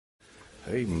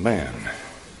Amen.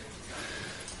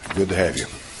 Good to have you.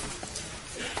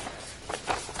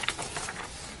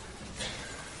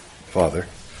 Father,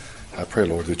 I pray,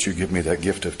 Lord, that you give me that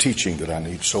gift of teaching that I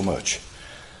need so much.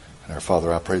 And our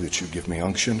Father, I pray that you give me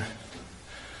unction,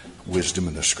 wisdom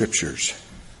in the Scriptures.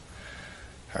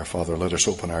 Our Father, let us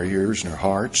open our ears and our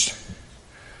hearts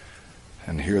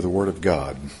and hear the Word of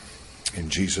God. In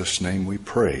Jesus' name we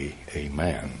pray.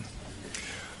 Amen.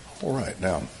 All right,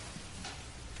 now,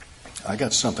 I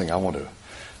got something I want to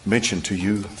mention to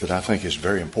you that I think is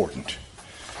very important.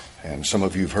 And some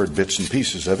of you have heard bits and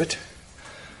pieces of it,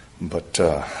 but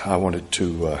I wanted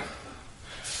to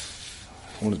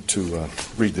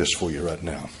read this for you right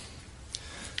now.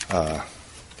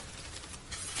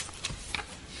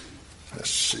 Let's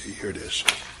see, here it is.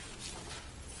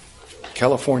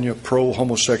 California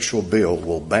pro-homosexual bill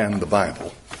will ban the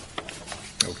Bible.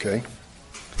 Okay?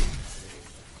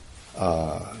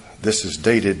 This is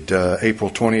dated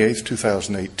April 28th,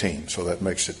 2018, so that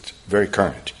makes it very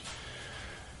current.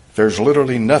 There's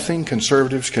literally nothing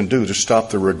conservatives can do to stop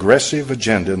the regressive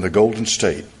agenda in the Golden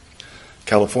State.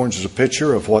 California is a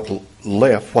picture of what the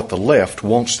left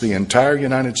wants the entire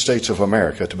United States of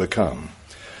America to become.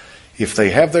 If they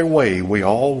have their way, we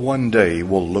all one day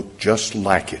will look just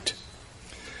like it.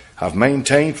 I've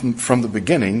maintained from the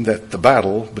beginning that the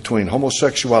battle between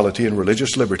homosexuality and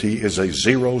religious liberty is a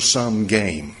zero-sum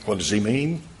game. What does he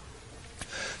mean?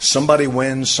 Somebody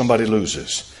wins, somebody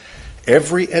loses.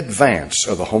 Every advance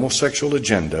of the homosexual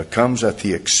agenda comes at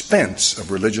the expense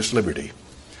of religious liberty.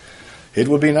 It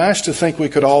would be nice to think we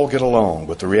could all get along,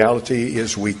 but the reality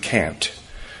is we can't.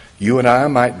 You and I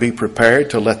might be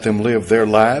prepared to let them live their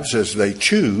lives as they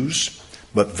choose,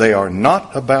 but they are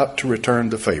not about to return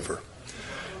the favor.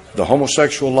 The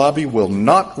homosexual lobby will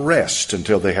not rest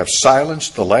until they have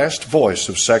silenced the last voice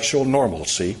of sexual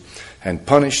normalcy and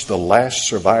punished the last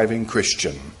surviving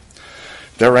Christian.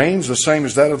 Their aim's the same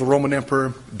as that of the Roman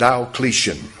Emperor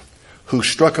Diocletian, who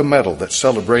struck a medal that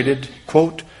celebrated,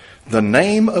 quote, the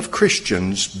name of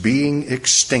Christians being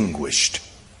extinguished,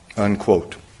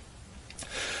 unquote.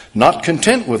 Not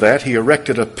content with that, he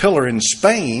erected a pillar in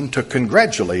Spain to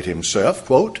congratulate himself,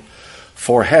 quote,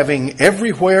 for having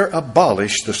everywhere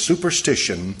abolished the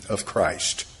superstition of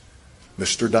Christ.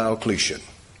 Mr. Diocletian.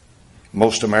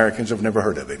 Most Americans have never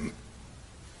heard of him.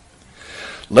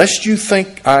 Lest you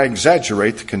think I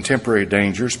exaggerate the contemporary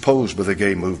dangers posed by the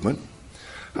gay movement,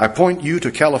 I point you to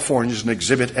California as an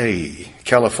Exhibit A.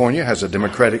 California has a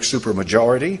Democratic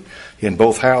supermajority in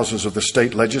both houses of the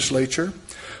state legislature.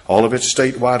 All of its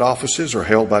statewide offices are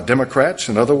held by Democrats.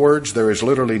 In other words, there is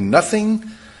literally nothing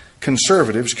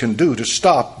conservatives can do to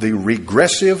stop the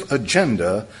regressive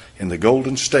agenda in the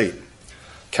Golden State.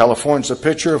 California's a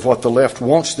picture of what the left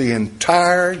wants the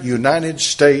entire United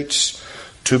States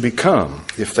to become.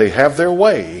 If they have their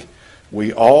way,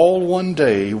 we all one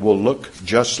day will look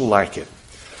just like it.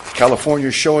 California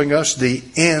is showing us the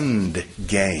end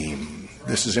game.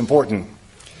 This is important.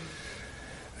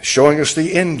 Showing us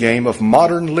the end game of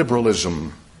modern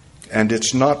liberalism, and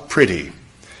it's not pretty.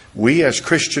 We as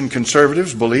Christian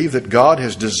conservatives believe that God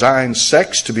has designed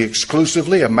sex to be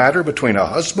exclusively a matter between a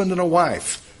husband and a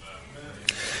wife.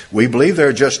 We believe there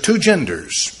are just two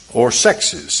genders or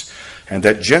sexes, and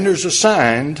that genders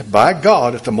assigned by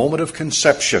God at the moment of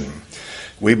conception.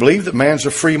 We believe that man's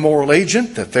a free moral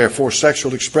agent, that therefore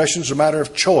sexual expression is a matter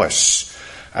of choice.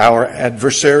 Our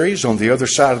adversaries on the other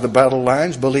side of the battle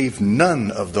lines believe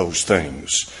none of those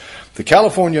things. The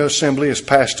California Assembly has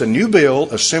passed a new bill,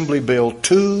 Assembly Bill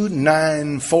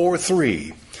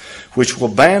 2943, which will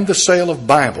ban the sale of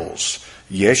Bibles.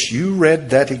 Yes, you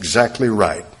read that exactly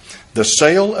right. The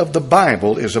sale of the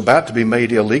Bible is about to be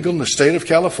made illegal in the state of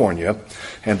California,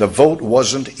 and the vote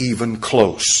wasn't even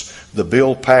close. The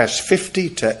bill passed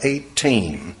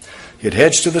 50-18. It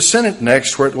heads to the Senate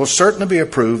next, where it will certainly be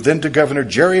approved, then to Governor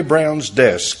Jerry Brown's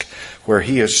desk, where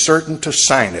he is certain to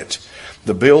sign it.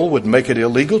 The bill would make it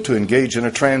illegal to engage in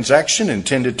a transaction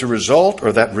intended to result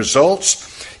or that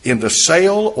results in the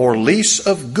sale or lease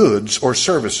of goods or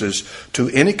services to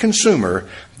any consumer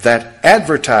that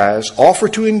advertise, offer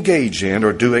to engage in,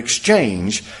 or do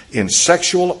exchange in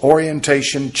sexual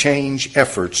orientation change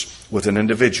efforts with an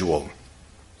individual.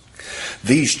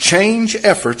 These change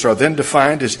efforts are then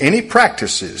defined as any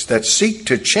practices that seek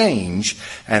to change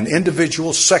an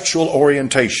individual's sexual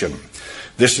orientation.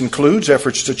 This includes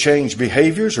efforts to change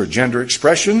behaviors or gender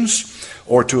expressions,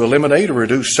 or to eliminate or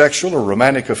reduce sexual or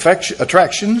romantic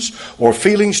attractions or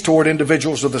feelings toward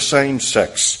individuals of the same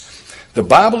sex. The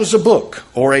Bible is a book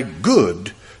or a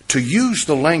good, to use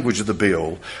the language of the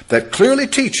bill, that clearly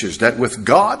teaches that with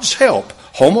God's help,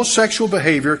 homosexual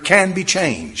behavior can be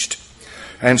changed.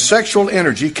 and sexual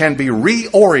energy can be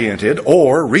reoriented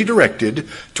or redirected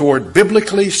toward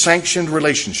biblically sanctioned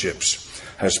relationships.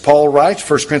 As Paul writes,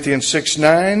 1 Corinthians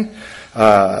 6:9,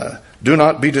 do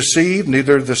not be deceived,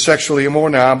 neither the sexually immoral.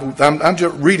 Now, I'm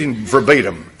just reading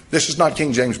verbatim. This is not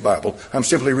King James Bible. I'm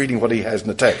simply reading what he has in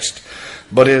the text.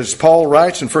 But as Paul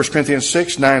writes in 1 Corinthians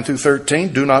 6:9 through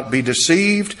 13, do not be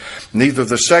deceived, neither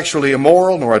the sexually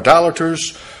immoral, nor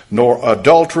idolaters, nor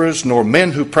adulterers, nor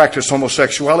men who practice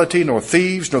homosexuality, nor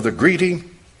thieves, nor the greedy,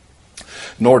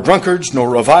 nor drunkards, nor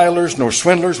revilers, nor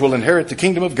swindlers will inherit the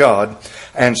kingdom of God.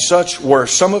 And such were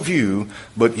some of you,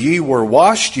 but ye were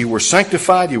washed, ye were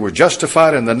sanctified, ye were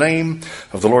justified in the name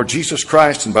of the Lord Jesus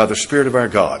Christ and by the Spirit of our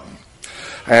God.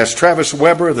 As Travis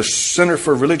Weber of the Center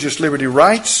for Religious Liberty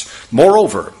writes,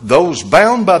 moreover, those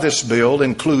bound by this bill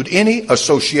include any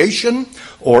association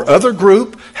or other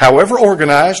group, however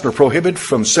organized or prohibited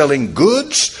from selling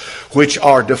goods, which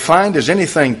are defined as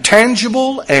anything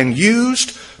tangible and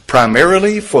used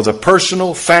primarily for the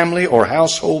personal, family, or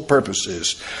household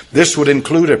purposes. This would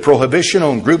include a prohibition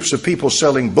on groups of people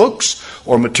selling books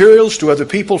or materials to other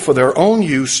people for their own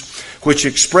use, which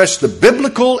express the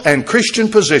biblical and Christian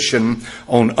position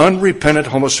on unrepentant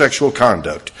homosexual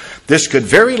conduct. This could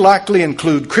very likely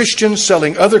include Christians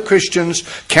selling other Christians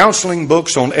counseling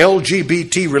books on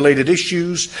LGBT-related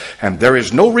issues, and there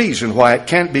is no reason why it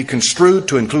can't be construed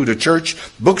to include a church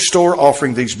bookstore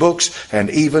offering these books and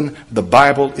even the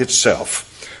Bible itself.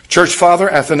 Church Father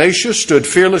Athanasius stood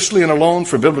fearlessly and alone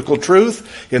for biblical truth.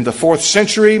 In the 4th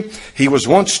century, he was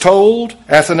once told,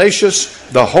 Athanasius,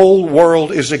 the whole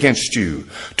world is against you.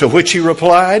 To which he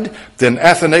replied, then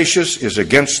Athanasius is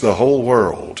against the whole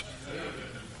world.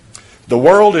 The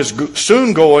world is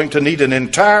soon going to need an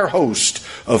entire host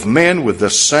of men with the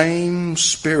same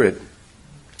spirit.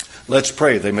 Let's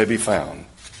pray they may be found.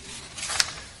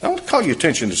 I want to call your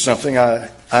attention to something I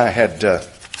had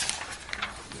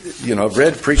I've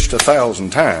read, preached 1,000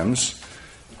 times.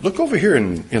 Look over here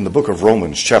in the book of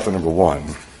Romans, chapter number 1.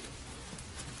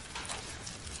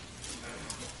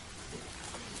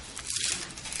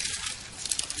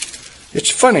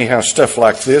 It's funny how stuff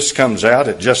like this comes out.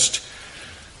 It just,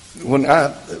 when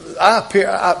I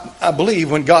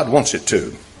believe when God wants it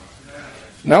to.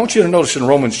 Now I want you to notice in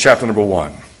Romans chapter number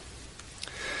 1,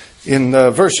 in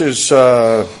verses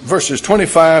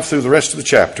 25 through the rest of the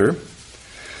chapter,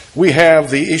 we have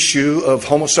the issue of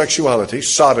homosexuality,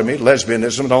 sodomy,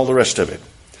 lesbianism, and all the rest of it.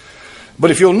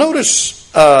 But if you'll notice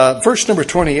verse number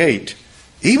 28,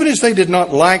 even as they did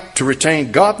not like to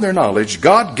retain God in their knowledge,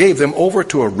 God gave them over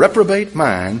to a reprobate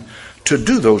mind to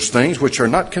do those things which are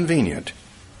not convenient.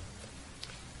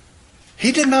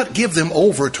 He did not give them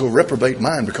over to a reprobate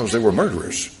mind because they were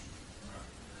murderers.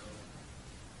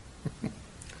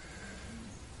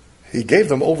 He gave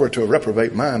them over to a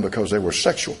reprobate mind because they were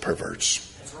sexual perverts.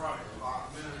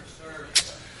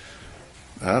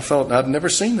 I thought I'd never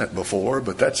seen that before,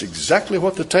 but that's exactly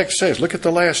what the text says. Look at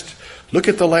the last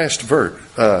verse,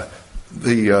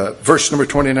 verse number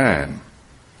 29.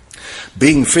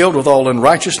 Being filled with all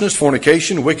unrighteousness,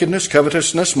 fornication, wickedness,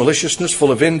 covetousness, maliciousness,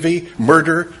 full of envy,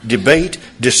 murder, debate,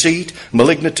 deceit,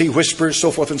 malignity, whispers,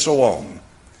 so forth and so on.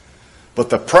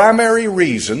 But the primary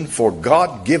reason for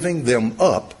God giving them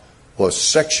up was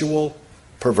sexual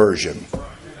perversion,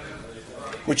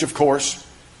 which of course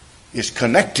is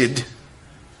connected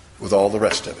with all the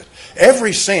rest of it.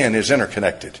 Every sin is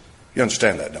interconnected. You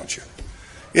understand that, don't you?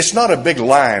 It's not a big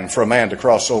line for a man to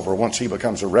cross over once he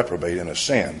becomes a reprobate in a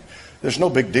sin. There's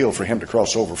no big deal for him to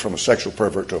cross over from a sexual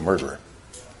pervert to a murderer.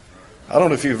 I don't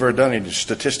know if you've ever done any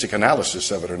statistic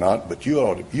analysis of it or not, but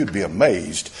you'd be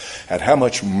amazed at how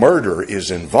much murder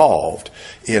is involved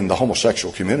in the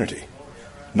homosexual community.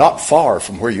 Not far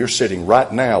from where you're sitting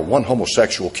right now, one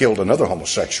homosexual killed another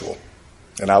homosexual.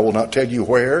 And I will not tell you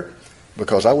where,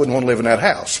 because I wouldn't want to live in that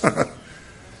house.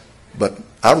 But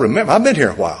I remember, I've been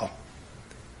here a while,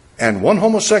 and one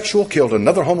homosexual killed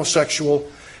another homosexual,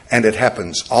 and it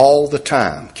happens all the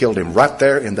time. Killed him right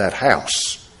there in that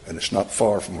house, and it's not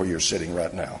far from where you're sitting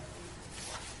right now.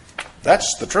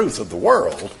 That's the truth of the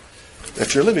world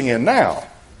that you're living in now.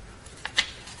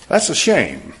 That's a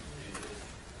shame.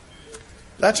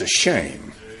 That's a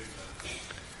shame.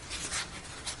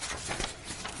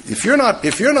 If you're not,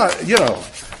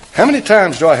 how many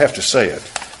times do I have to say it?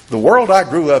 The world I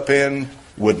grew up in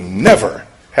would never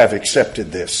have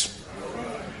accepted this.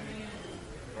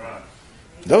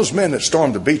 Those men that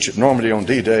stormed the beach at Normandy on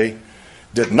D-Day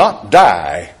did not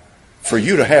die for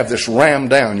you to have this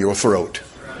rammed down your throat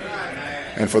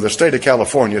and for the state of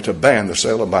California to ban the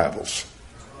sale of Bibles.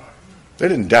 They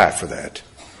didn't die for that.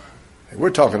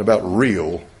 We're talking about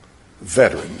real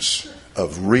veterans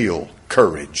of real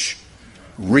courage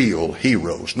real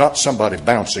heroes, not somebody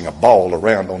bouncing a ball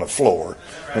around on a floor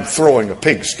and throwing a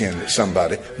pigskin at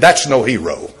somebody. That's no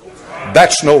hero.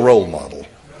 That's no role model.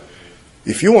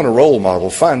 If you want a role model,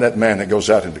 find that man that goes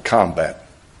out into combat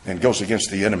and goes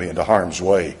against the enemy into harm's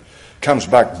way, comes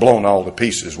back blown all to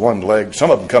pieces, one leg.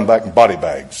 Some of them come back in body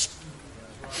bags.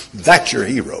 That's your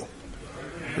hero.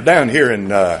 We're down here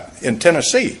in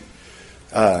Tennessee.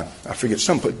 I forget,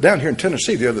 down here in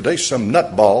Tennessee the other day, some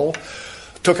nutball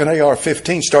took an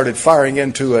AR-15, started firing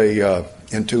into a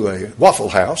Waffle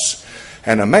House,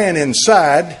 and a man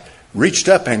inside reached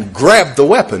up and grabbed the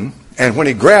weapon. And when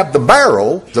he grabbed the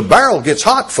barrel gets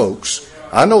hot, folks.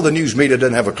 I know the news media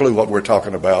doesn't have a clue what we're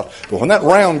talking about, but when that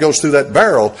round goes through that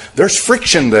barrel, there's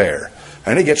friction there,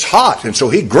 and it gets hot. And so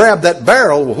he grabbed that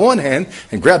barrel with one hand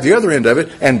and grabbed the other end of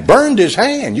it and burned his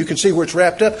hand. You can see where it's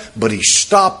wrapped up, but he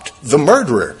stopped the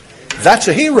murderer. That's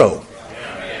a hero.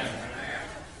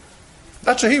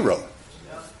 That's a hero.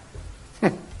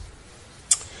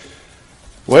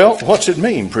 Well, what's it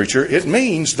mean, preacher? It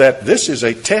means that this is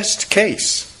a test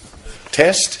case.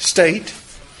 Test state.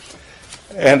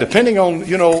 And depending on,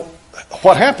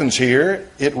 what happens here,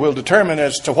 it will determine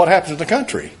as to what happens in the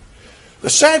country. The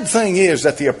sad thing is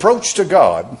that the approach to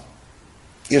God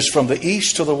is from the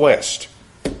east to the west.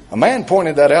 A man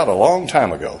pointed that out a long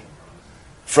time ago.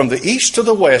 From the east to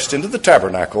the west into the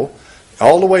tabernacle,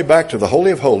 all the way back to the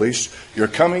Holy of Holies, you're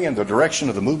coming in the direction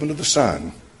of the movement of the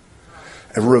sun.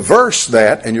 And reverse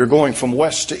that, and you're going from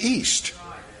west to east.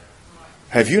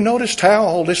 Have you noticed how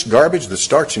all this garbage that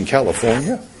starts in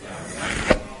California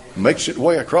makes its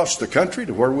way across the country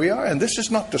to where we are? And this is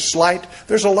not to slight.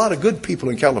 There's a lot of good people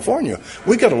in California.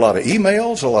 We get a lot of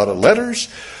emails, a lot of letters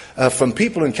from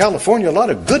people in California, a lot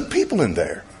of good people in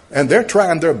there. And they're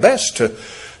trying their best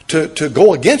to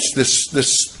go against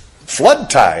this flood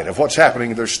tide of what's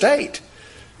happening in their state.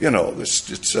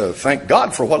 Thank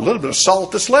God for what little bit of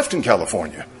salt that's left in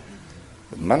California.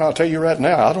 Man, I'll tell you right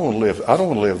now, I don't want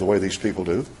to live the way these people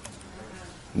do.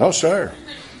 No, sir.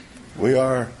 We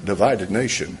are a divided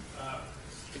nation.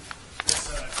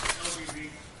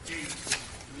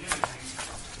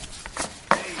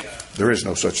 There is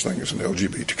no such thing as an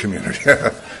LGBT community.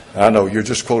 I know, you're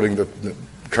just quoting the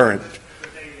current.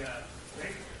 They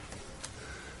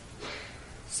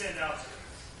send out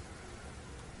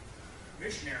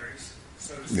missionaries,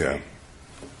 so to speak,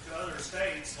 to other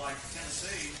states like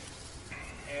Tennessee,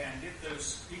 and get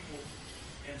those people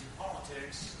into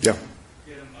politics, get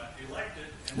them elected,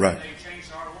 and then they change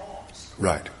our laws.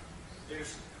 Right.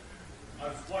 I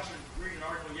was reading an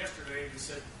article yesterday that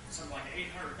said something like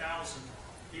 800,000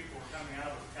 people are coming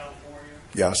out of California.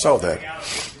 Yeah, I saw that. Out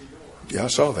of New York. Yeah, I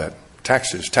saw that.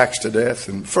 Taxes, taxed to death,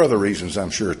 and for other reasons,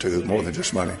 I'm sure, too, more than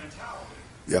just money.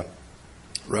 Yeah,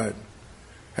 right.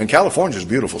 And California's a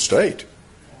beautiful state.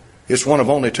 It's one of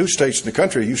only two states in the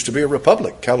country that used to be a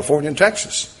republic, California and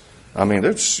Texas. I mean,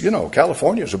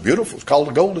 California is it's called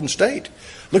the Golden State.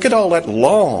 Look at all that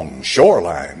long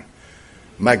shoreline,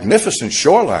 magnificent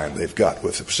shoreline they've got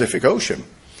with the Pacific Ocean.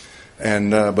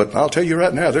 And but I'll tell you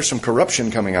right now, there's some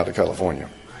corruption coming out of California.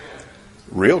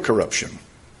 Real corruption.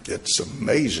 It's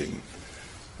amazing.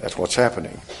 That's what's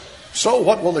happening. So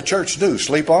what will the church do?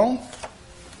 Sleep on?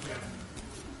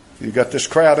 You got this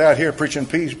crowd out here preaching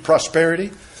peace,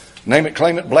 prosperity. Name it,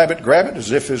 claim it, blab it, grab it,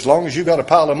 as long as you got a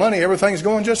pile of money, everything's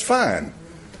going just fine.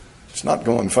 It's not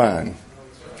going fine.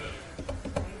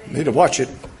 You need to watch it.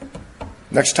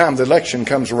 Next time the election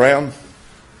comes around,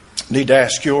 you need to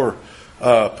ask your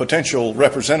potential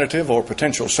representative or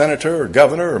potential senator or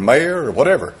governor or mayor or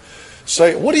whatever.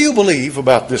 Say, what do you believe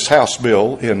about this House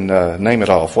bill in, name it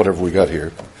off, whatever we got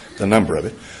here, the number of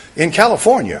it, in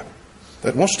California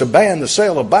that wants to ban the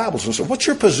sale of Bibles? And so what's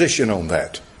your position on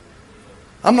that?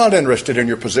 I'm not interested in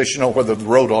your position on whether the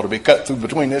road ought to be cut through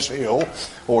between this hill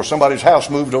or somebody's house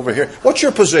moved over here. What's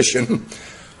your position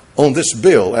on this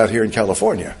bill out here in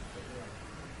California?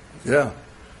 Yeah.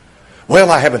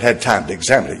 Well, I haven't had time to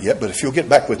examine it yet, but if you'll get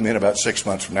back with me in about 6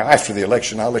 months from now, after the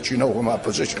election, I'll let you know what my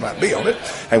position might be on it,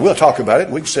 and we'll talk about it.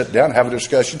 We can sit down, have a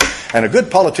discussion, and a good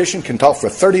politician can talk for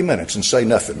 30 minutes and say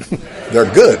nothing.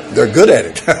 They're good. They're good at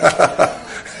it.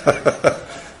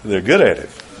 They're good at it.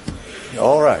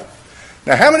 All right.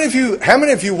 Now, how many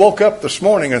of you woke up this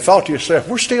morning and thought to yourself,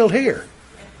 we're still here?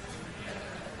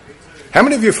 How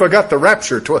many of you forgot the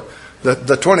rapture, the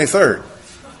 23rd?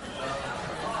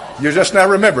 You just now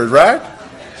remembered, right?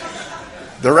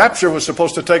 The rapture was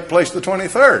supposed to take place the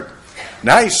 23rd.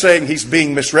 Now he's saying he's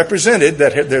being misrepresented,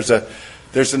 that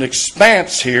there's an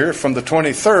expanse here from the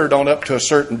 23rd on up to a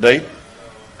certain date.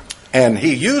 And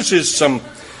he uses some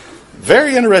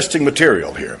very interesting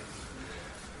material here.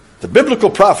 The biblical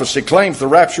prophecy claims the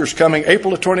rapture is coming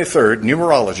April the 23rd.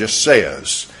 Numerologist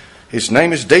says. His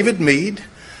name is David Mead,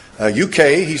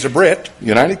 UK. He's a Brit,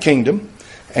 United Kingdom.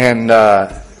 And,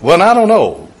 well, I don't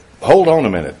know. Hold on a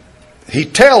minute. He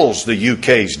tells the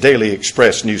UK's Daily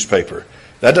Express newspaper.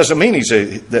 That doesn't mean he's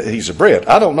a Brit.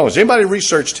 I don't know. Has anybody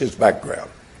researched his background?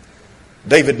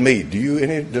 David Mead.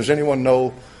 Does anyone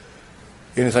know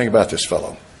anything about this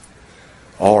fellow?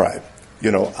 All right.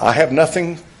 You know, I have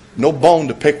no bone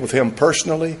to pick with him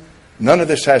personally. None of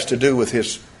this has to do with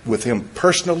him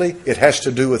personally. It has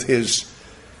to do with his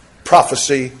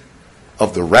prophecy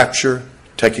of the rapture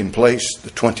taking place the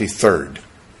 23rd.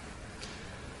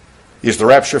 Is the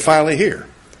rapture finally here?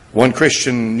 One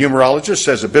Christian numerologist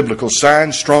says a biblical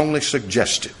sign strongly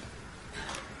suggested.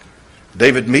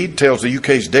 David Mead tells the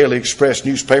UK's Daily Express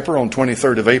newspaper on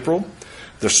 23rd of April,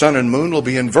 the sun and moon will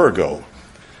be in Virgo,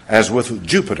 as with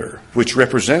Jupiter, which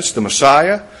represents the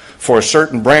Messiah. For a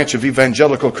certain branch of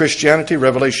evangelical Christianity,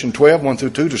 Revelation 12, 1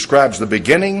 through 2 describes the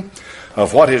beginning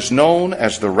of what is known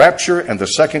as the rapture and the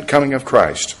second coming of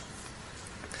Christ.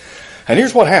 And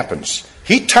here's what happens.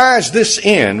 He ties this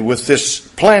in with this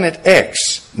planet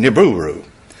X, Nibiru.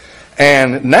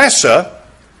 And NASA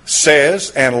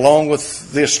says, and along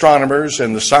with the astronomers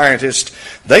and the scientists,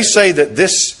 they say that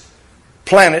this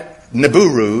planet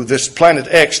Nibiru, this planet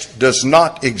X, does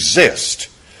not exist.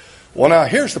 Well, now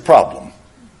here's the problem.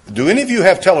 Do any of you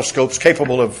have telescopes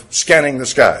capable of scanning the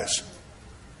skies?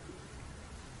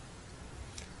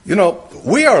 You know,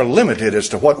 we are limited as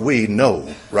to what we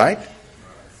know, right?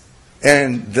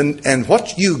 And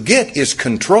what you get is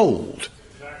controlled.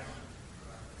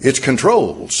 It's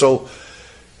controlled. So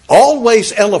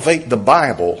always elevate the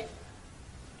Bible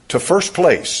to first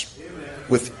place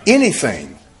with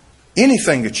anything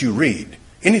that you read,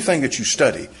 anything that you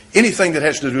study, anything that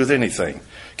has to do with anything.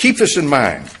 Keep this in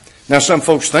mind. Now, some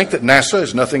folks think that NASA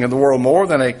is nothing in the world more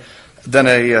than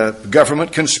a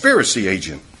government conspiracy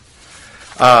agent.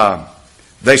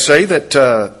 They say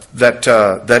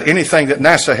that anything that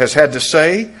NASA has had to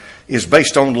say is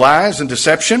based on lies and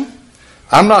deception.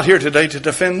 I'm not here today to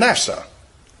defend NASA.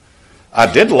 I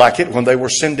did like it when they were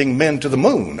sending men to the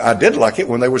moon. I did like it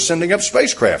when they were sending up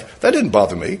spacecraft. That didn't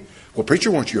bother me. Well, preacher,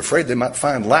 weren't you afraid they might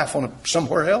find life on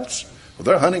somewhere else? Well,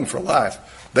 they're hunting for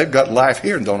life. They've got life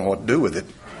here and don't know what to do with it.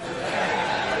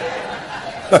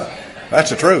 That's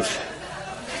the truth.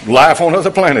 Life on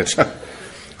other planets.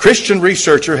 Christian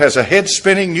researcher has a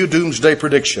head-spinning new doomsday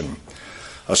prediction.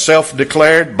 A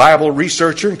self-declared Bible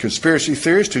researcher and conspiracy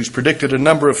theorist who's predicted a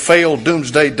number of failed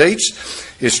doomsday dates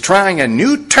is trying a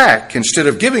new tack. Instead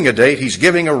of giving a date, he's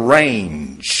giving a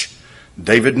range.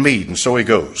 David Mead, and so he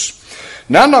goes.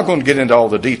 Now, I'm not going to get into all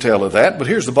the detail of that, but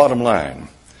here's the bottom line.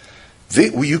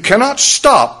 You cannot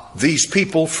stop these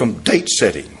people from date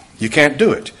setting. You can't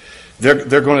do it.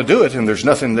 They're going to do it, and there's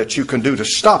nothing that you can do to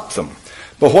stop them.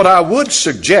 But what I would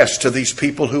suggest to these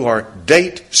people who are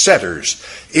date setters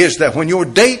is that when your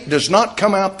date does not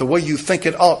come out the way you think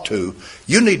it ought to,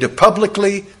 you need to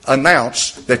publicly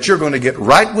announce that you're going to get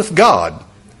right with God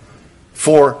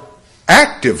for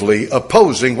actively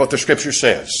opposing what the Scripture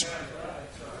says.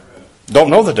 Don't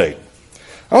know the date.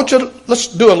 Let's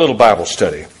do a little Bible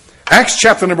study. Acts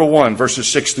chapter number 1, verses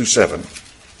 6 through 7.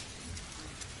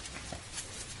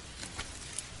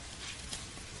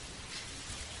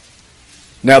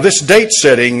 Now, this date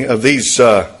setting of these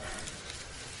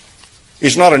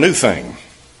is not a new thing.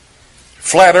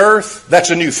 Flat Earth, that's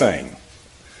a new thing.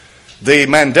 The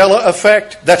Mandela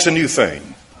effect, that's a new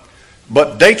thing.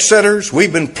 But date setters,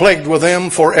 we've been plagued with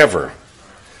them forever.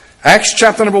 Acts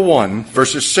chapter number 1,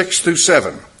 verses 6 through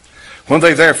 7. When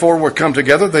they therefore were come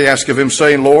together, they asked of him,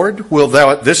 saying, Lord, wilt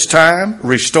thou at this time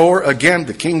restore again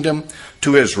the kingdom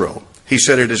to Israel? He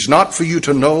said, it is not for you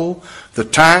to know the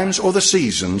times or the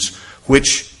seasons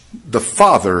which the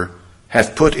Father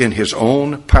hath put in his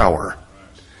own power.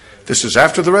 This is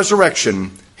after the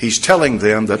resurrection. He's telling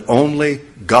them that only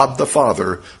God the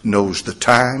Father knows the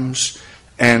times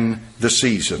and the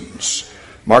seasons.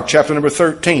 Mark chapter number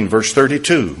 13, verse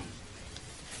 32.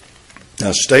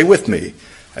 Now stay with me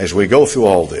as we go through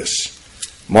all this.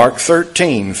 Mark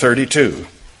 13, 32.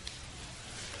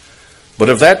 But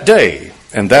of that day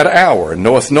and that hour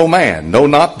knoweth no man, no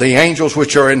not the angels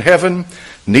which are in heaven,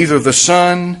 neither the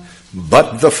Son,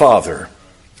 but the Father.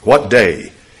 What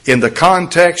day? In the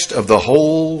context of the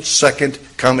whole second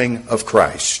coming of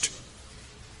Christ.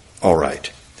 All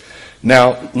right.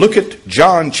 Now, look at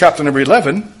John chapter number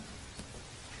 11,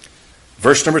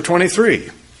 verse number 23.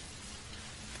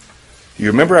 You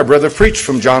remember our brother preached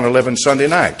from John 11 Sunday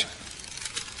night.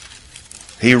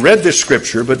 He read this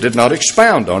scripture but did not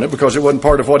expound on it because it wasn't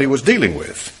part of what he was dealing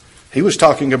with. He was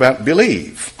talking about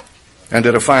believe. and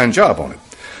did a fine job on it.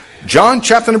 John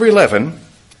chapter number 11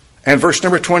 and verse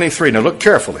number 23. Now look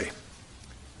carefully.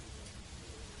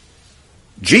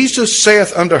 Jesus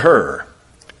saith unto her,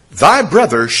 Thy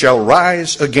brother shall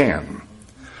rise again.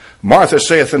 Martha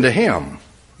saith unto him,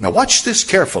 now watch this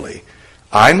carefully,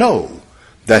 I know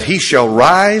that he shall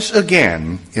rise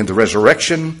again in the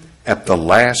resurrection at the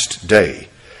last day.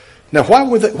 Now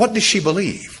what does she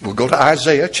believe? We'll go to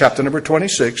Isaiah chapter number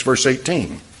 26, verse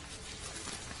 18.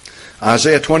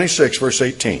 Isaiah 26, verse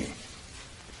 18.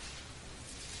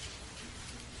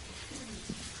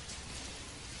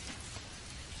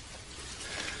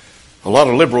 A lot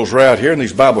of liberals are out here in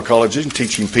these Bible colleges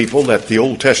teaching people that the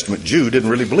Old Testament Jew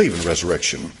didn't really believe in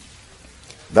resurrection.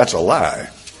 That's a lie.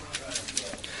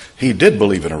 He did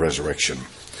believe in a resurrection.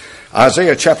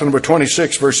 Isaiah chapter number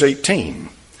 26, verse 18.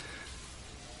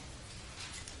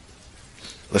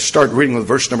 Let's start reading with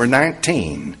verse number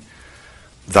 19.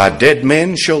 Thy dead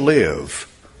men shall live.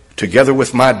 Together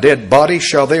with my dead body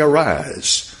shall they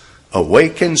arise.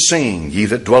 Awake and sing, ye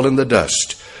that dwell in the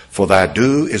dust. For thy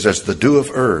dew is as the dew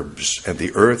of herbs, and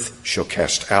the earth shall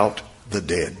cast out the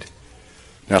dead.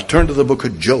 Now turn to the book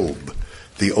of Job,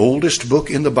 the oldest book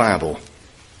in the Bible.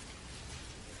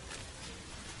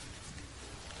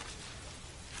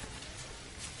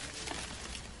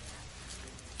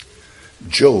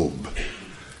 Job.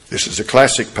 This is a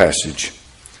classic passage.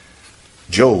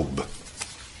 Job,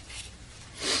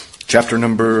 chapter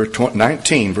number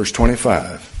 19, verse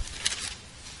 25.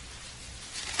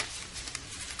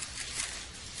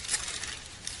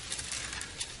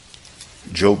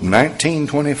 Job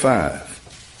 19:25.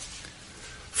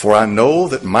 For I know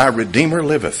that my Redeemer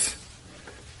liveth,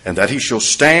 and that he shall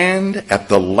stand at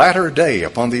the latter day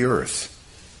upon the earth.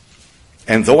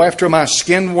 And though after my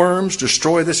skin worms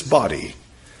destroy this body,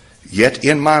 yet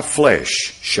in my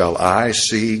flesh shall I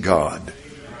see God,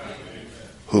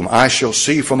 whom I shall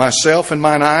see for myself, and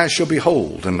mine eyes shall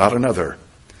behold, and not another,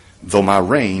 though my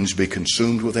reins be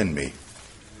consumed within me.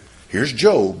 Here's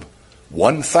Job,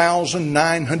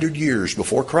 1,900 years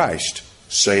before Christ,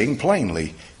 saying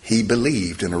plainly he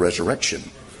believed in a resurrection.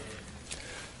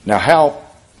 Now how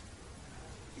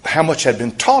much had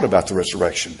been taught about the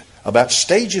resurrection, about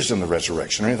stages in the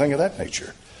resurrection, or anything of that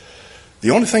nature?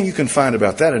 The only thing you can find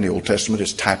about that in the Old Testament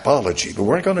is typology. But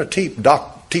we're not going to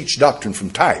teach doctrine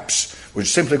from types. We're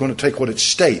simply going to take what it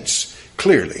states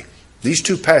clearly. These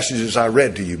two passages I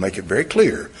read to you make it very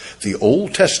clear. The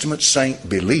Old Testament saint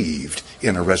believed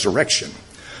in a resurrection.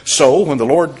 So when the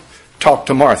Lord talked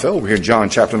to Martha over here in John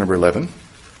chapter number 11,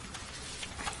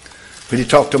 when he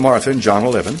talked to Martha in John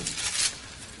 11,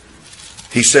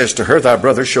 he says to her, Thy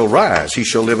brother shall rise, he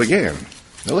shall live again.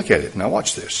 Now look at it. Now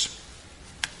watch this.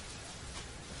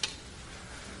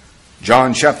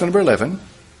 John chapter number 11,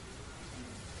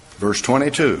 verse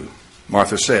 22.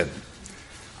 Martha said,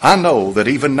 I know that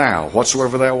even now,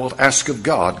 whatsoever thou wilt ask of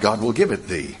God, God will give it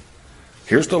thee.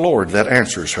 Here's the Lord that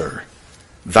answers her.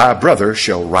 Thy brother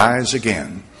shall rise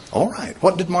again. All right.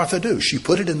 What did Martha do? She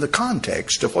put it in the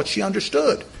context of what she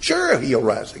understood. Sure, he'll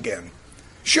rise again.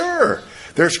 Sure.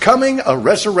 There's coming a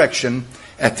resurrection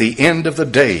at the end of the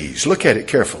days. Look at it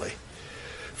carefully.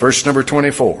 Verse number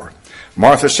 24.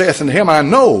 Martha saith unto him, I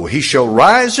know he shall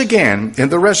rise again in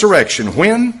the resurrection.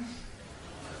 When?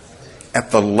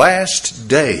 At the last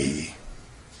day.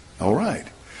 All right.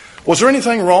 Was there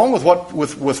anything wrong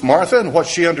with Martha and what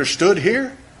she understood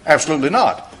here? Absolutely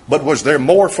not. But was there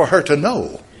more for her to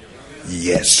know?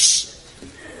 Yes.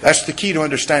 That's the key to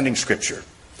understanding Scripture.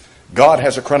 God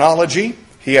has a chronology.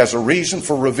 He has a reason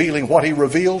for revealing what he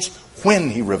reveals when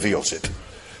he reveals it.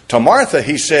 To Martha,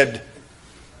 he said,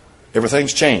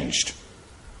 everything's changed.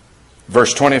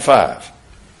 Verse 25.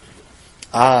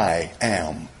 I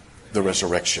am the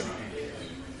resurrection.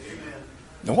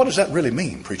 Now, what does that really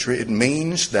mean, preacher? It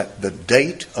means that the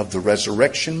date of the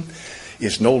resurrection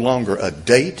is no longer a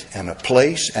date and a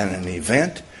place and an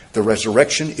event. The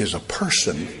resurrection is a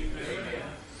person.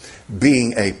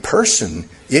 Being a person,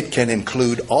 it can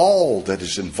include all that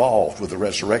is involved with the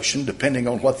resurrection, depending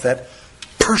on what that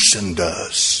person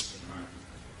does.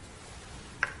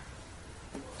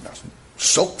 Now,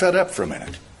 soak that up for a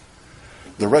minute.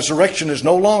 The resurrection is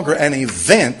no longer an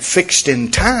event fixed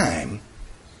in time,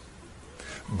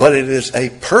 but it is a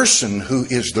person who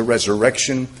is the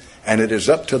resurrection, and it is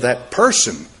up to that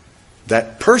person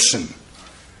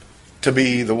to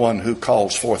be the one who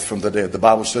calls forth from the dead. The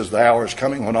Bible says the hour is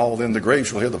coming when all in the grave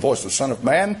shall hear the voice of the Son of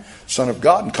Man, Son of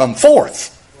God, and come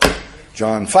forth.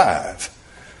 John 5.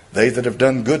 They that have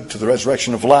done good to the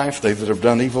resurrection of life, they that have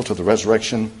done evil to the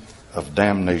resurrection of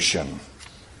damnation.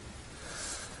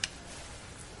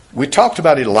 We talked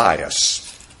about Elias.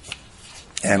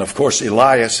 And of course,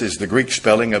 Elias is the Greek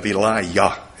spelling of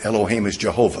Elijah. Elohim is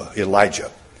Jehovah,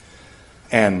 Elijah.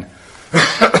 And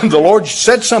the Lord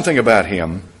said something about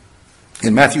him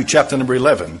in Matthew chapter number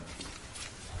 11.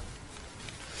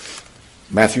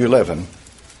 Matthew 11,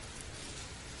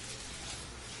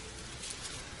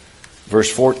 verse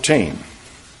 14.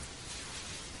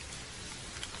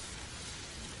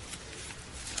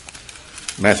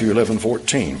 Matthew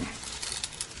 11:14.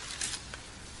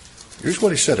 Here's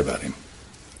what he said about him.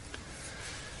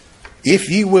 If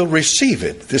ye will receive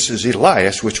it, this is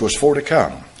Elias, which was for to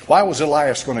come. Why was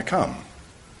Elias going to come?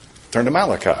 Turn to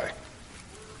Malachi.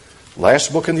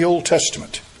 Last book in the Old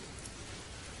Testament.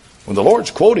 When the Lord's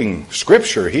quoting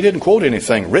Scripture, He didn't quote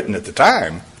anything written at the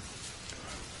time.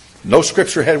 No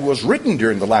Scripture was written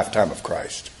during the lifetime of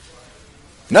Christ.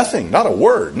 Nothing, not a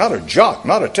word, not a jot,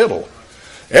 not a tittle.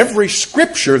 Every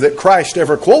Scripture that Christ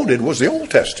ever quoted was the Old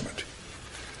Testament.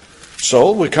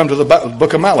 So we come to the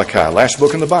book of Malachi, last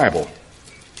book in the Bible.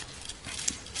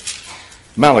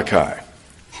 Malachi,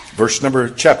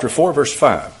 chapter 4, verse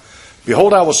 5.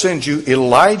 Behold, I will send you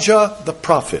Elijah the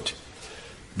prophet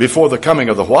before the coming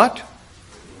of the what?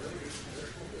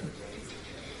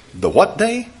 The what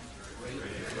day?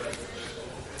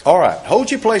 All right,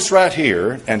 hold your place right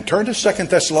here and turn to 2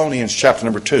 Thessalonians chapter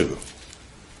number 2.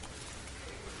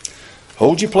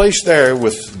 Hold your place there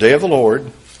with the day of the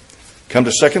Lord. Come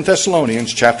to 2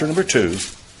 Thessalonians chapter number 2.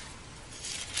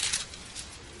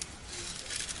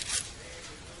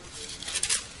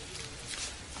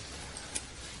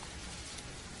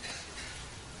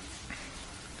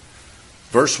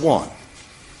 Verse 1.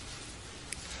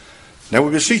 Now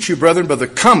we beseech you, brethren, by the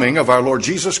coming of our Lord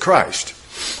Jesus Christ.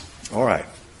 All right.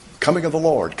 Coming of the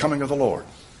Lord, coming of the Lord.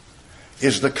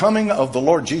 Is the coming of the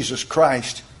Lord Jesus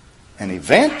Christ an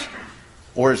event?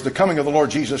 Or is the coming of the Lord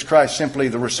Jesus Christ simply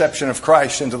the reception of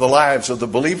Christ into the lives of the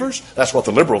believers? That's what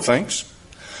the liberal thinks.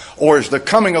 Or is the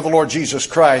coming of the Lord Jesus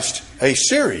Christ a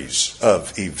series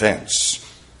of events?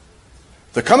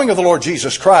 The coming of the Lord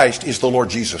Jesus Christ is the Lord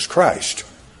Jesus Christ.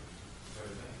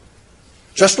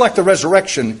 Just like the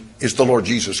resurrection is the Lord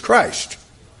Jesus Christ.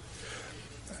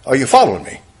 Are you following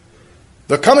me?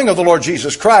 The coming of the Lord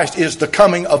Jesus Christ is the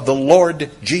coming of the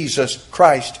Lord Jesus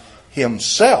Christ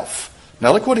Himself.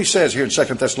 Now look what he says here in 2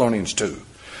 Thessalonians 2.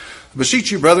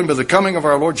 Beseech you, brethren, by the coming of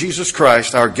our Lord Jesus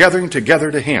Christ, our gathering together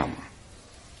to Him.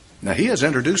 Now he has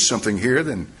introduced something here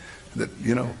that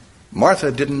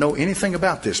Martha didn't know anything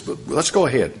about this, but let's go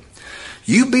ahead.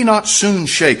 You be not soon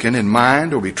shaken in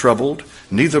mind or be troubled,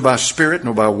 neither by spirit,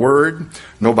 nor by word,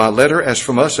 nor by letter, as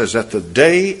from us, as at the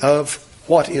day of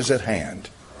what is at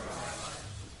hand.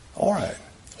 All right.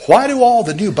 Why do all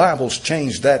the new Bibles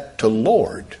change that to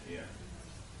Lord?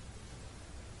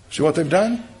 See what they've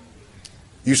done?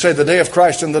 You say the day of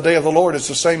Christ and the day of the Lord is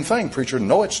the same thing, preacher.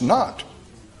 No, it's not.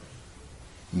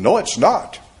 No, it's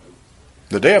not.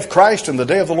 The day of Christ and the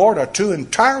day of the Lord are two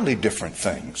entirely different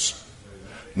things.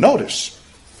 Notice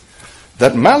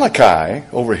that Malachi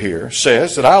over here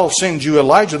says that I'll send you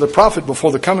Elijah the prophet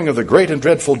before the coming of the great and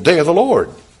dreadful day of the Lord.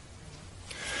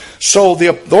 So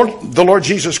the Lord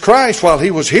Jesus Christ, while He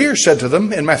was here, said to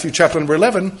them in Matthew chapter number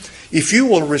 11, if you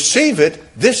will receive it,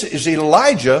 this is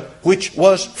Elijah which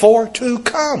was for to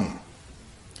come.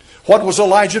 What was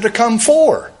Elijah to come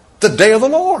for? The day of the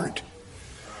Lord.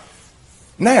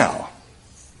 Now,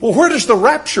 well, where does the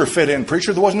rapture fit in,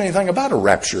 preacher? There wasn't anything about a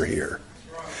rapture here.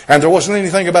 And there wasn't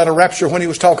anything about a rapture when He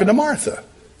was talking to Martha.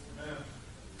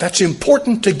 That's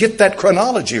important to get that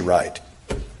chronology right.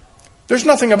 There's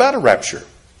nothing about a rapture.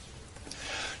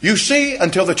 You see,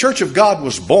 until the church of God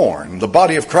was born, the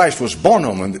body of Christ was born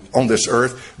on this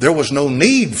earth, there was no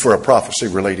need for a prophecy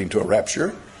relating to a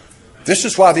rapture. This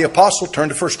is why the apostle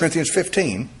turned to 1 Corinthians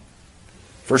 15.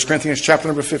 1 Corinthians chapter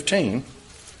number 15.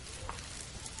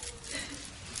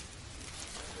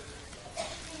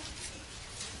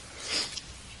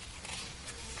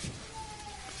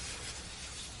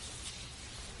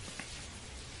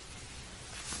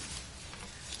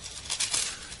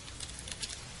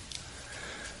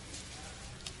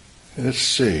 Let's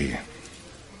see.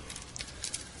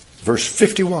 Verse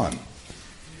 51.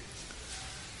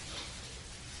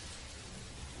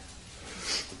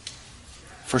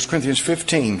 First Corinthians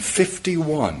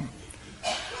 15:51.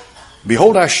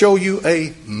 Behold, I show you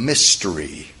a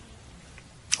mystery.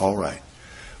 All right.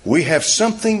 We have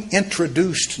something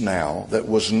introduced now that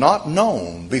was not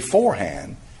known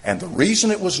beforehand. And the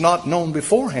reason it was not known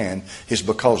beforehand is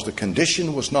because the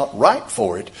condition was not right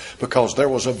for it, because there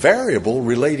was a variable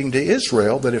relating to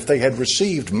Israel that if they had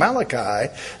received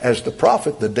Malachi as the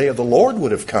prophet, the day of the Lord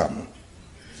would have come.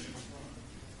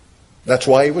 That's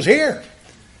why he was here.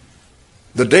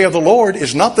 The day of the Lord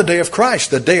is not the day of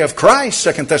Christ. The day of Christ,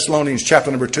 2 Thessalonians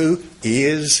chapter number 2,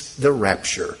 is the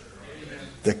rapture.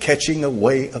 The catching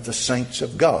away of the saints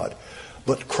of God.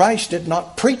 But Christ did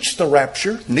not preach the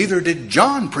rapture. Neither did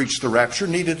John preach the rapture.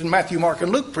 Neither did Matthew, Mark,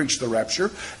 and Luke preach the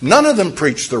rapture. None of them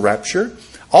preached the rapture.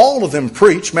 All of them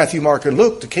preached, Matthew, Mark, and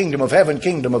Luke, the kingdom of heaven,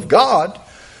 kingdom of God.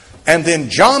 And then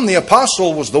John the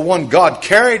apostle was the one God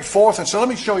carried forth and said, let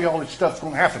me show you all this stuff's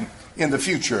going to happen in the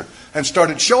future, and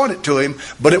started showing it to him.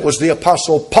 But it was the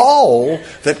apostle Paul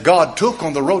that God took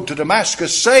on the road to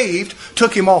Damascus, saved,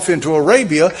 took him off into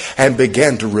Arabia, and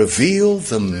began to reveal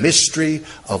the mystery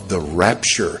of the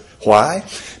rapture. Why?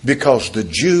 Because the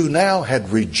Jew now had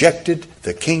rejected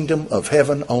the kingdom of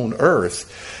heaven on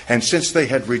earth. And since they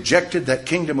had rejected that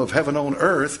kingdom of heaven on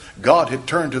earth, God had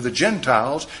turned to the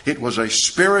Gentiles. It was a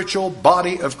spiritual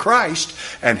body of Christ.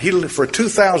 And He, for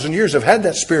 2,000 years, have had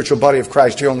that spiritual body of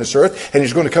Christ here on this earth. And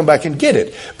He's going to come back and get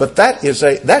it. But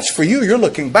that's for you. You're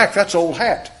looking back. That's old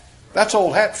hat. That's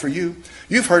old hat for you.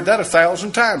 You've heard that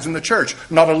 1,000 times in the church.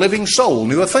 Not a living soul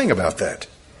knew a thing about that.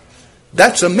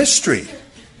 That's a mystery.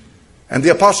 And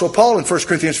the Apostle Paul in 1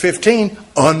 Corinthians 15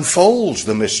 unfolds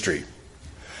the mystery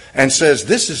and says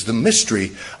this is the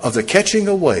mystery of the catching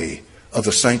away of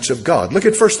the saints of God. Look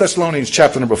at 1 Thessalonians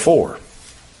chapter number 4.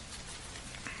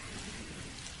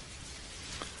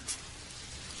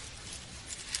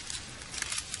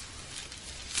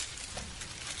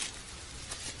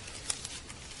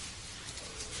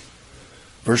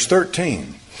 Verse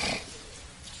 13.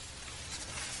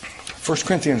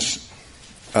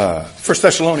 1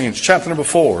 Thessalonians chapter number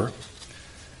 4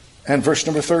 and verse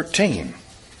number 13.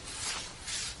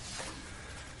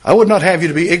 I would not have you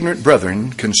to be ignorant,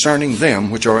 brethren, concerning them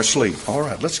which are asleep. All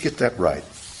right, let's get that right.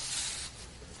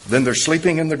 Then they're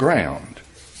sleeping in the ground.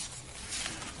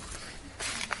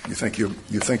 You think your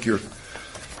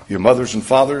mothers and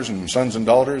fathers and sons and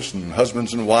daughters and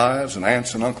husbands and wives and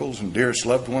aunts and uncles and dearest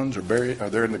loved ones are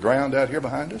there in the ground out here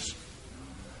behind us?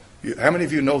 How many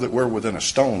of you know that we're within a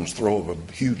stone's throw of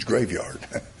a huge graveyard?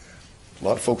 A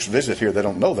lot of folks visit here. They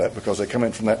don't know that because they come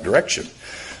in from that direction.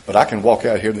 But I can walk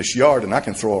out here in this yard and I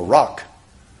can throw a rock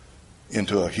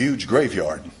into a huge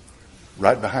graveyard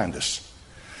right behind us.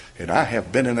 And I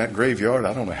have been in that graveyard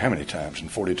I don't know how many times in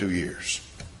 42 years.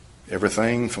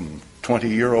 Everything from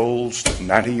 20-year-olds to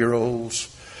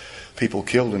 90-year-olds. People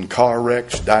killed in car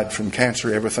wrecks, died from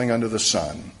cancer, everything under the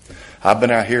sun. I've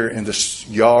been out here in this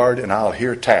yard and I'll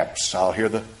hear taps. I'll hear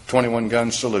the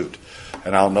 21-gun salute.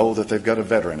 And I'll know that they've got a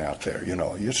veteran out there.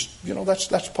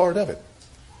 That's part of it.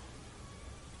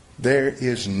 There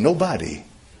is nobody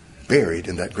buried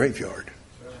in that graveyard.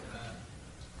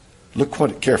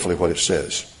 Look carefully what it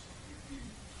says.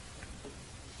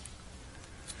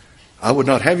 I would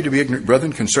not have you to be ignorant,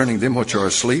 brethren, concerning them which are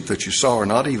asleep, that you saw or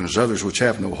not, even as others which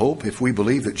have no hope. If we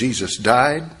believe that Jesus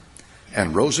died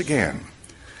and rose again,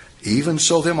 even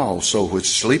so them also which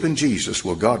sleep in Jesus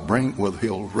will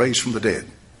He'll raise from the dead.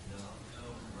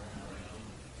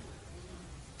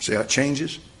 See how it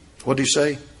changes? What did He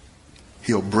say?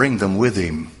 He'll bring them with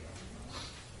Him.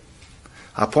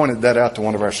 I pointed that out to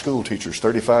one of our school teachers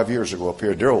 35 years ago up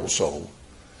here, dear old soul.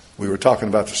 We were talking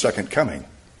about the second coming.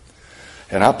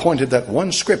 And I pointed that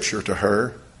one scripture to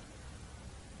her.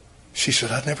 She said,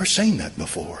 I'd never seen that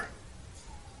before.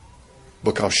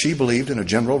 Because she believed in a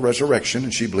general resurrection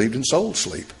and she believed in soul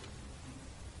sleep.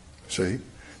 See?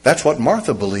 That's what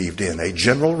Martha believed in, a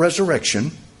general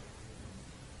resurrection.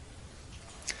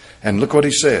 And look what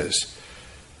he says.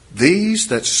 These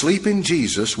that sleep in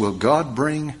Jesus will God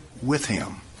bring with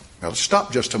Him. Now let's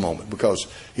stop just a moment, because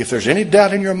if there's any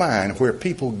doubt in your mind where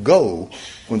people go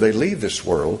when they leave this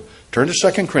world, turn to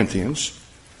 2 Corinthians.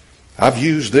 I've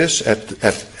used this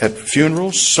at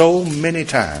funerals so many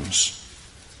times.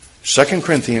 2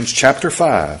 Corinthians chapter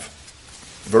 5,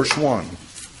 verse 1.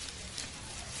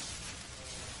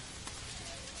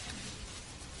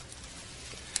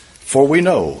 For we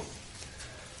know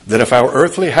that if our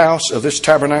earthly house of this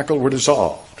tabernacle were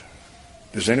dissolved.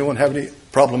 Does anyone have any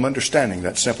problem understanding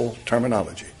that simple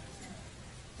terminology?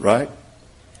 Right?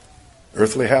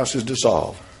 Earthly house is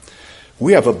dissolved.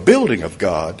 We have a building of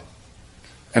God,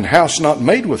 and house not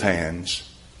made with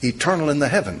hands, eternal in the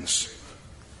heavens.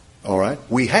 All right?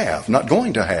 We have. Not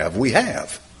going to have. We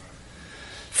have.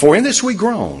 For in this we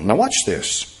groan. Now watch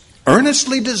this.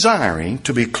 Earnestly desiring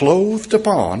to be clothed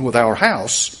upon with our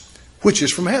house, which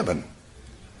is from heaven.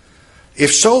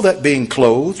 If so, that being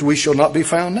clothed, we shall not be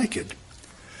found naked.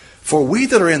 For we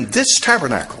that are in this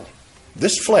tabernacle,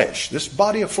 this flesh, this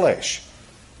body of flesh,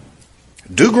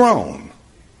 do groan,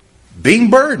 being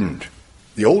burdened.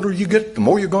 The older you get, the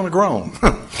more you're going to groan.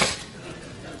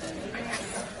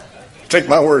 Take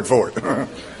my word for it.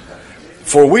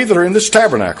 For we that are in this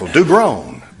tabernacle do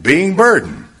groan, being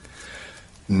burdened,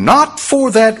 not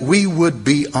for that we would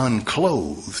be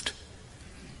unclothed.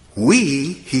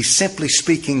 We, he's simply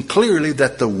speaking clearly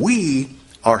that the we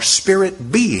are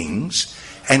spirit beings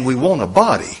and we want a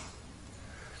body.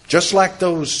 Just like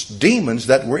those demons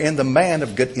that were in the man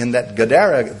in that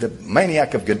Gadara, the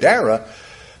maniac of Gadara,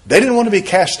 they didn't want to be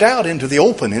cast out into the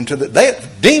open,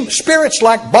 spirits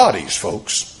like bodies,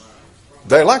 folks.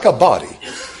 They're like a body.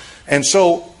 And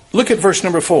so, look at verse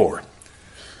number 4.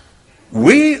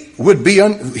 We would be,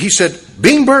 he said,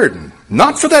 being burdened,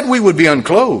 not for that we would be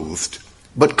unclothed,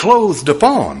 but clothed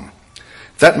upon,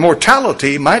 that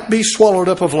mortality might be swallowed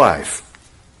up of life.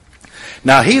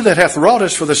 Now he that hath wrought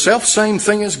us for the selfsame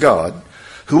thing as God,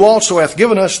 who also hath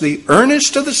given us the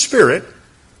earnest of the Spirit.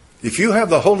 If you have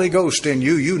the Holy Ghost in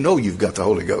you, you know you've got the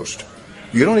Holy Ghost.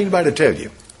 You don't need anybody to tell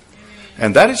you.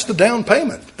 And that is the down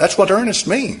payment. That's what earnest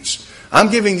means. I'm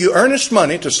giving you earnest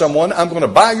money to someone. I'm going to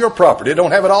buy your property. I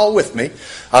don't have it all with me.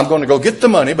 I'm going to go get the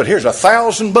money, but here's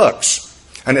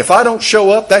 $1,000. And if I don't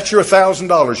show up, that's your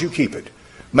 $1,000. You keep it.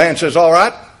 Man says, all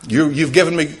right, you've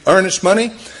given me earnest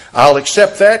money. I'll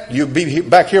accept that. You'll be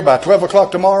back here by 12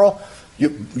 o'clock tomorrow.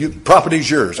 Property's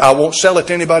yours. I won't sell it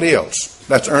to anybody else.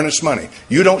 That's earnest money.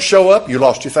 You don't show up, you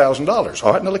lost your $1,000.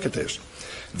 All right, now look at this.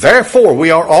 Therefore,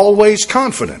 we are always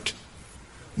confident,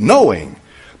 knowing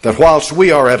that whilst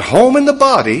we are at home in the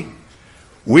body,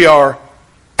 we are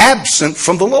absent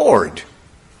from the Lord.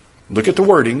 Look at the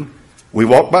wording. We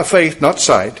walk by faith, not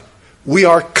sight. We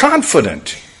are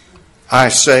confident, I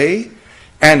say,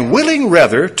 and willing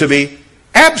rather to be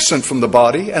absent from the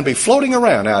body and be floating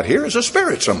around out here as a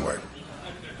spirit somewhere.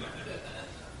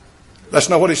 That's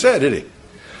not what he said, did he?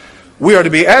 We are to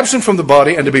be absent from the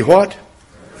body and to be what?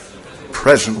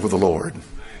 Present with the Lord.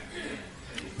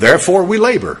 Therefore we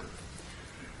labor,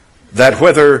 that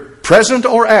whether present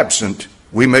or absent,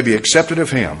 we may be accepted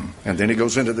of him. And then he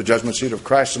goes into the judgment seat of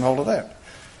Christ and all of that.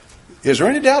 Is there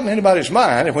any doubt in anybody's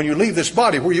mind that when you leave this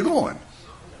body, where are you going?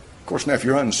 Of course, now if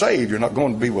you're unsaved, you're not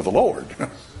going to be with the Lord.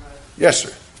 Yes,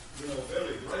 sir. You know,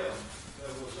 Billy Graham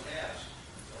was asked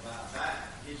about dying.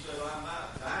 He said, I'm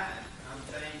not dying. I'm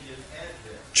changing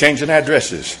address. Changing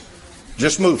addresses.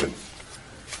 Just moving.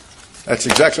 That's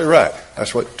exactly right.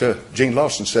 That's what Gene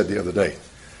Lawson said the other day.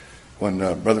 When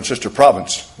Brother and Sister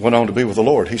Province went on to be with the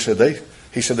Lord, he said they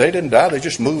didn't die. They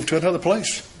just moved to another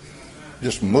place.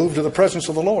 Just moved to the presence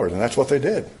of the Lord. And that's what they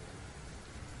did.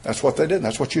 That's what they did. And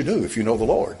that's what you do if you know the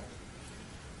Lord.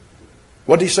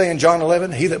 What did he say in John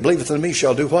 11? He that believeth in me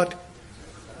shall do what?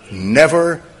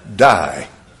 Never die.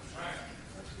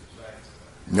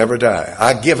 Never die.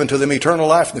 I give unto them eternal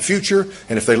life in the future,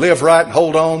 and if they live right and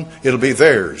hold on, it'll be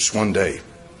theirs one day.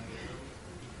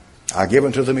 I give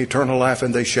unto them eternal life,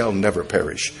 and they shall never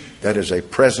perish. That is a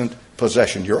present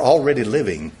possession. You're already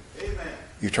living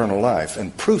eternal life.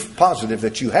 And proof positive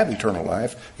that you have eternal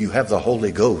life, you have the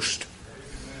Holy Ghost.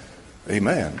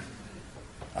 Amen.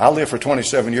 I lived for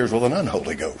 27 years with an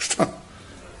unholy ghost. And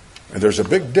there's a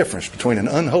big difference between an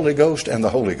unholy ghost and the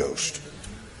Holy Ghost.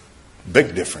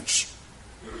 Big difference.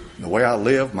 The way I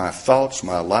live, my thoughts,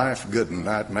 my life, good and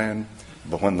night, man.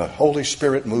 But when the Holy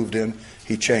Spirit moved in,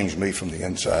 he changed me from the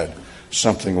inside.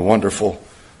 Something wonderful,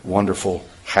 wonderful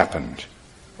happened.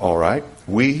 All right?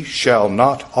 We shall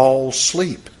not all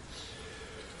sleep.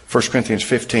 1 Corinthians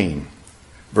 15,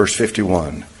 verse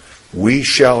 51. We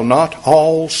shall not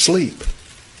all sleep.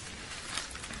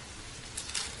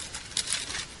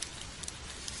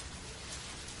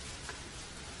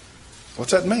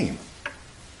 What's that mean?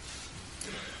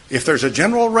 If there's a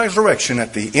general resurrection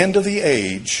at the end of the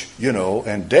age,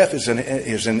 and death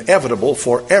is inevitable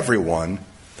for everyone,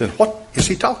 then what is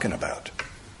he talking about?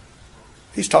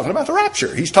 He's talking about the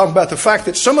rapture. He's talking about the fact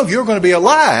that some of you are going to be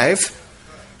alive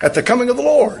at the coming of the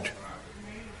Lord.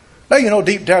 Now,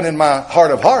 deep down in my heart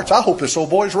of hearts, I hope this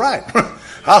old boy's right.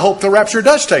 I hope the rapture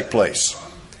does take place.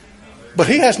 But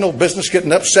he has no business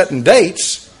getting upset in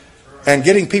dates and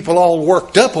getting people all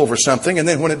worked up over something, and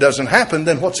then when it doesn't happen,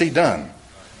 then what's he done?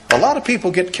 A lot of people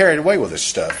get carried away with this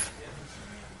stuff.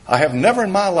 I have never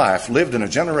in my life lived in a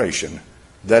generation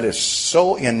that is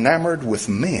so enamored with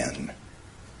men.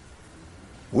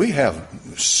 We have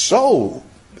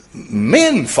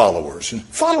men followers.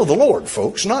 Follow the Lord,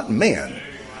 folks, not men.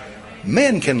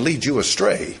 Men can lead you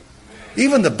astray.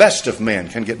 Even the best of men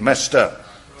can get messed up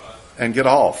and get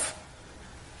off.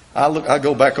 I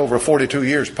go back over 42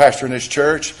 years pastoring this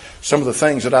church. Some of the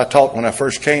things that I taught when I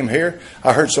first came here,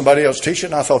 I heard somebody else teach it,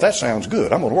 and I thought, that sounds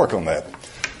good. I'm going to work on that.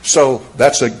 So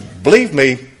believe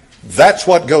me, that's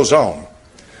what goes on.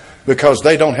 Because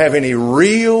they don't have any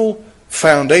real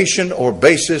foundation or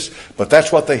basis, but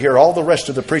that's what they hear all the rest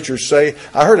of the preachers say.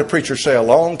 I heard a preacher say a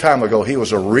long time ago, he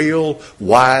was a real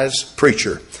wise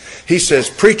preacher. He says,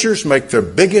 preachers make their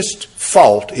biggest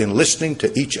fault in listening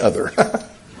to each other.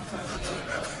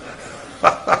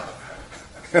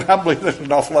 And I believe there's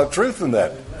an awful lot of truth in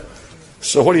that.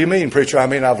 So what do you mean, preacher? I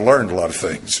mean, I've learned a lot of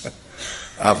things.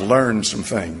 I've learned some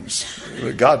things.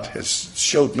 God has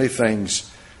showed me things,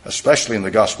 especially in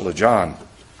the Gospel of John,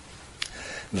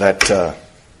 that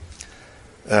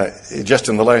just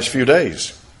in the last few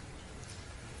days.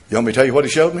 You want me to tell you what he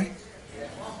showed me?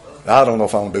 I don't know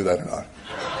if I want to do that or not.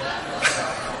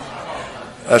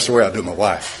 That's the way I do my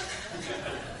wife.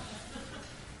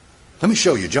 Let me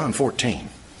show you John 14.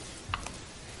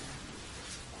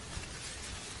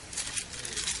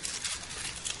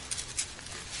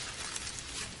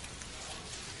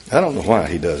 I don't know why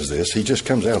he does this. He just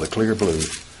comes out of the clear blue.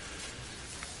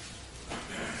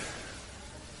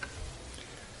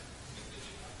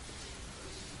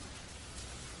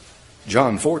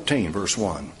 John 14, verse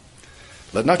 1.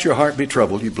 Let not your heart be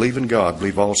troubled. You believe in God,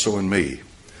 believe also in me.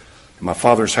 In my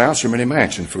Father's house are many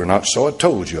mansions. If it were not so, I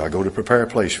told you, I go to prepare a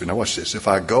place for you. Now watch this. If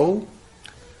I go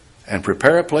and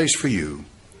prepare a place for you,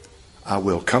 I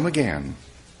will come again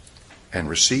and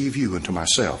receive you unto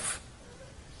myself,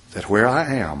 that where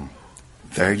I am,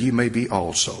 there ye may be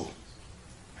also.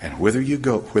 And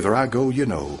whither I go, you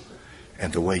know,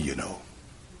 and the way you know.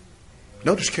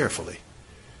 Notice carefully.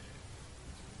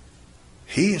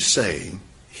 He is saying,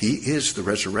 he is the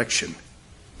resurrection.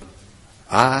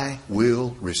 I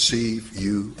will receive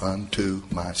you unto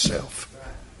myself.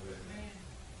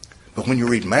 But when you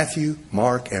read Matthew,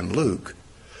 Mark, and Luke,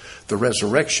 the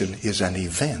resurrection is an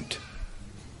event.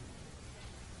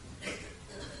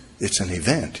 It's an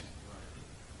event.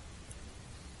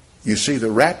 You see,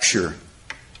 the rapture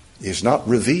is not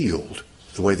revealed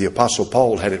the way the Apostle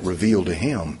Paul had it revealed to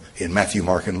him in Matthew,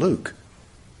 Mark, and Luke.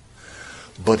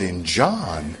 But in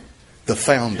John, the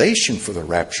foundation for the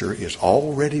rapture is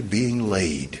already being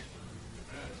laid.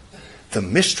 The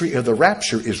mystery of the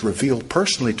rapture is revealed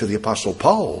personally to the Apostle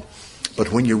Paul.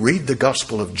 But when you read the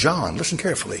Gospel of John, listen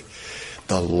carefully,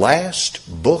 the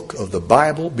last book of the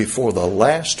Bible before the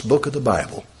last book of the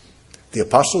Bible, the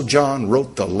Apostle John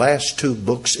wrote the last two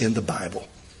books in the Bible.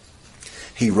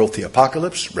 He wrote the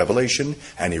Apocalypse, Revelation,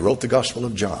 and he wrote the Gospel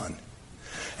of John.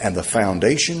 And the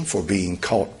foundation for being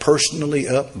caught personally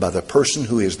up by the person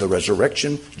who is the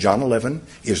resurrection, John 11,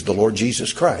 is the Lord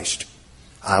Jesus Christ.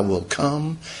 I will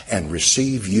come and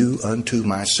receive you unto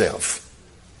myself.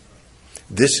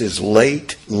 This is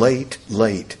late.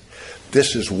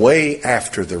 This is way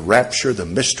after the rapture, the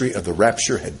mystery of the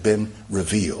rapture had been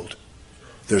revealed.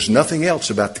 There's nothing else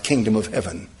about the kingdom of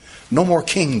heaven. No more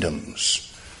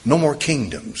kingdoms. No more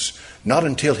kingdoms. Not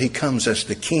until he comes as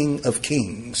the King of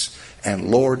kings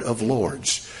and Lord of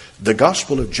lords. The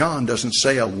Gospel of John doesn't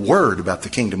say a word about the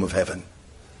kingdom of heaven.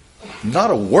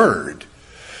 Not a word.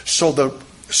 So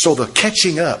the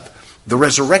catching up, the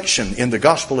resurrection in the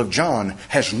Gospel of John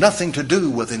has nothing to do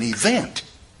with an event.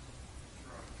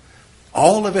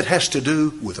 All of it has to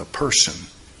do with a person.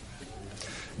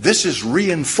 This is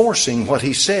reinforcing what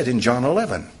he said in John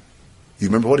 11. You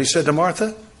remember what he said to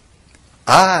Martha?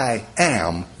 I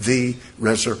am the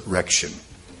resurrection.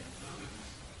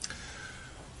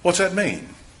 What's that mean?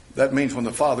 That means when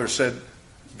the Father said,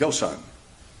 go son.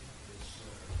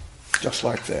 Just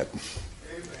like that.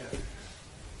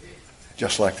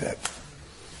 Just like that.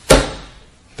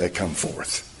 They come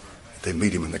forth. They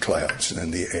meet him in the clouds and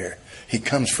in the air. He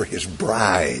comes for his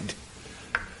bride.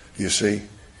 You see?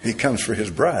 He comes for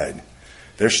his bride.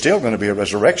 There's still going to be a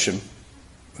resurrection,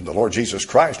 and the Lord Jesus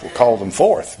Christ will call them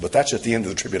forth. But that's at the end of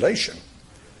the tribulation.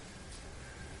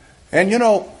 And you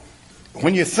know,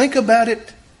 when you think about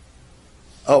it,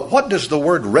 what does the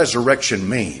word resurrection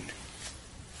mean?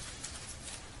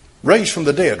 Raised from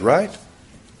the dead, right?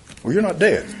 Well, you're not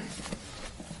dead.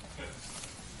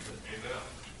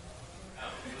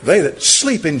 They that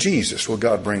sleep in Jesus will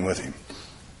God bring with him.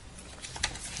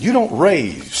 You don't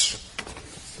raise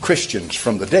Christians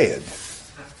from the dead,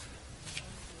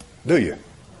 do you?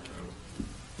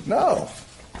 No.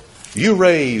 You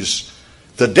raise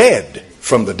the dead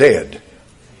from the dead.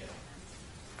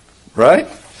 Right?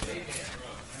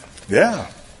 Yeah.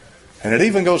 And it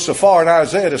even goes so far in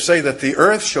Isaiah to say that the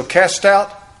earth shall cast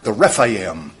out the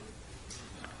Rephaim.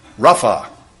 Rapha.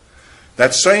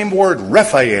 That same word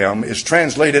Rephaim is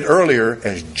translated earlier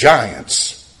as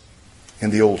giants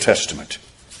in the Old Testament.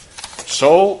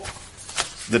 So,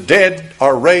 the dead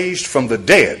are raised from the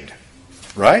dead,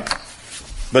 right?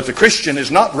 But the Christian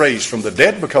is not raised from the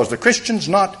dead because the Christian's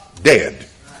not dead.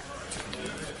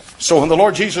 So when the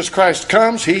Lord Jesus Christ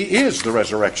comes, He is the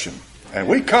resurrection. And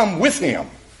we come with Him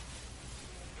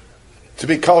to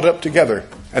be caught up together.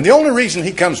 And the only reason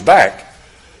He comes back,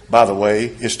 by the way,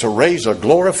 is to raise a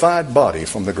glorified body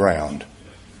from the ground.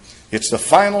 It's the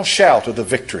final shout of the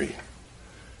victory.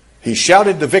 He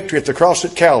shouted the victory at the cross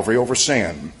at Calvary over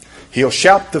sin. He'll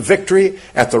shout the victory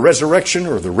at the resurrection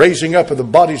or the raising up of the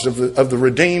bodies of the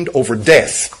redeemed over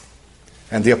death.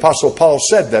 And the Apostle Paul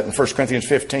said that in 1 Corinthians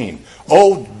 15.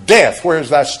 O death, where is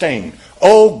thy sting?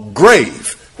 O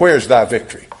grave, where is thy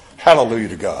victory? Hallelujah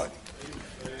to God.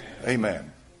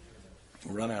 Amen.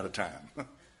 We'll run out of time.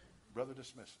 Brother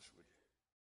dismisses.